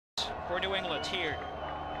for New England here.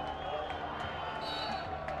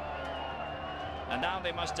 And now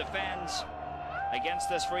they must defend against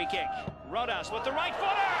this free kick. Rodas with the right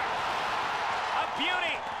footer! A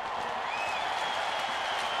beauty!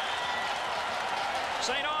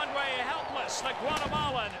 St. Andre helpless, the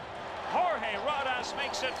Guatemalan. Jorge Rodas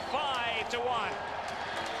makes it 5-1.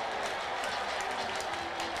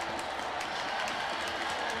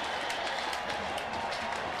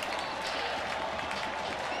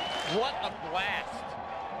 What a blast.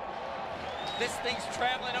 This thing's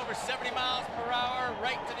traveling over 70 miles per hour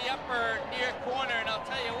right to the upper near corner, and I'll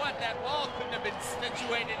tell you what, that ball couldn't have been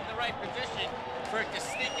situated in the right position for it to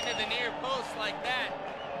sneak into the near post like that.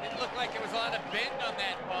 It looked like there was a lot of bend on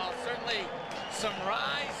that ball, certainly some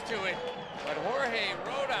rise to it, but Jorge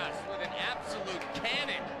Rodas with an absolute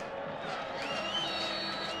cannon.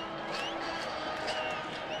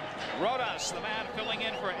 Rodas, the man filling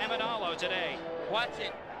in for Amenalo today. Watch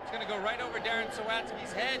it. It's going to go right over Darren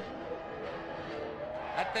Sawatzky's head.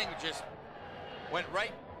 That thing just went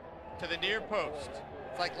right to the near post.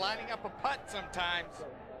 It's like lining up a putt sometimes.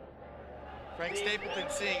 Frank Stapleton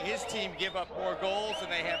seeing his team give up more goals than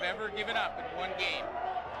they have ever given up in one game.